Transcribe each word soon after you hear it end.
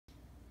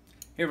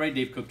Hey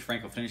everybody, Dave Cook,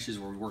 Franco Finishes.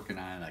 We're working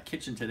on a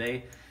kitchen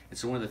today. And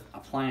so one of the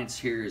appliances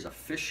here is a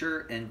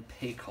Fisher and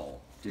Paykel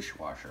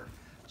dishwasher.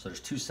 So there's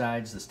two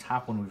sides. This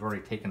top one we've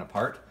already taken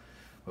apart.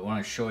 But I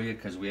want to show you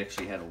because we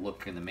actually had a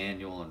look in the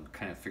manual and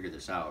kind of figured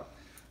this out.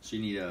 So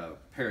you need a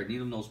pair of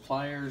needle nose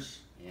pliers,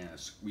 and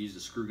we use the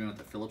screw gun with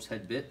the Phillips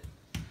head bit.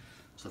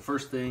 So the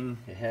first thing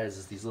it has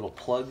is these little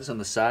plugs on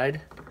the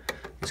side.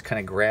 Just kind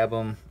of grab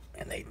them,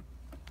 and they,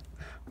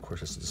 of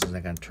course this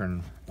isn't going to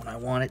turn when I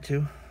want it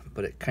to,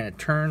 but it kind of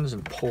turns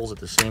and pulls at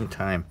the same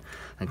time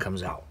and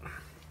comes out.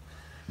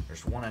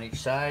 There's one on each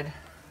side.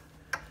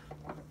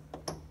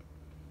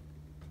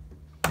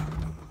 And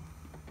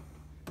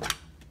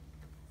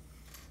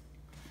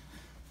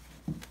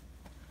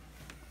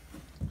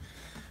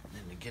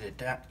then to get it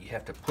down, you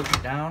have to push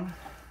it down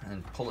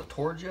and pull it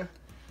towards you.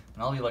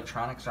 And all the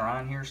electronics are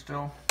on here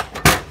still.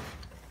 And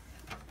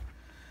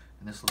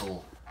this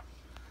little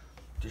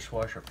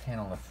dishwasher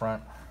panel in the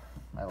front,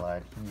 I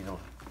lied. You need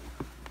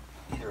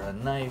either a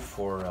knife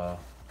or a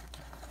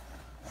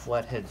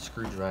flathead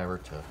screwdriver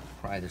to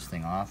pry this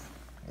thing off.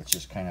 It's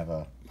just kind of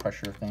a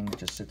pressure thing that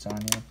just sits on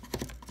here,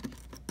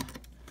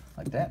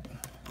 like that.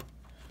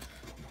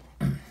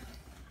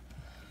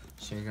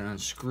 So you're gonna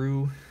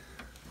unscrew.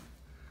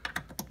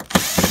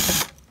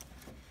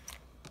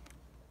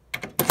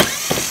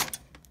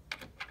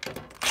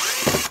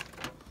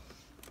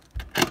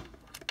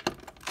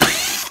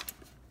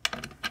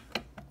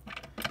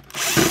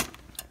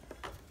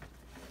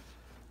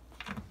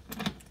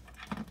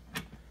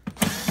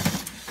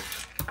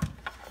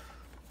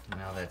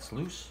 Now that's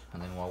loose,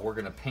 and then while we're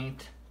gonna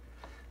paint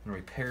and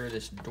repair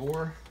this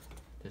door,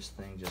 this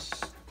thing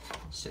just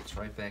sits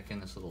right back in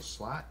this little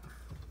slot.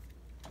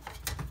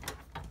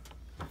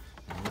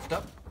 And lift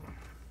up,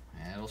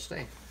 and it'll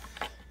stay.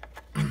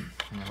 And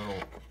a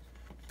little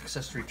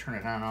accessory, turn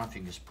it on and off,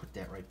 you can just put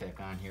that right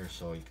back on here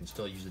so you can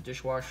still use the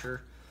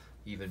dishwasher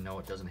even though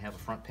it doesn't have a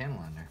front panel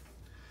on there.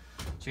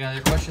 So you got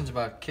other questions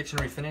about kitchen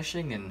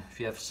refinishing, and if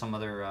you have some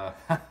other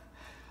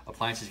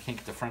appliances you can't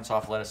get the fronts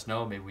off, let us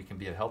know. Maybe we can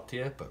be of help to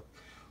you, but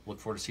look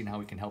forward to seeing how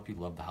we can help you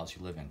love the house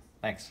you live in.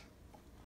 Thanks.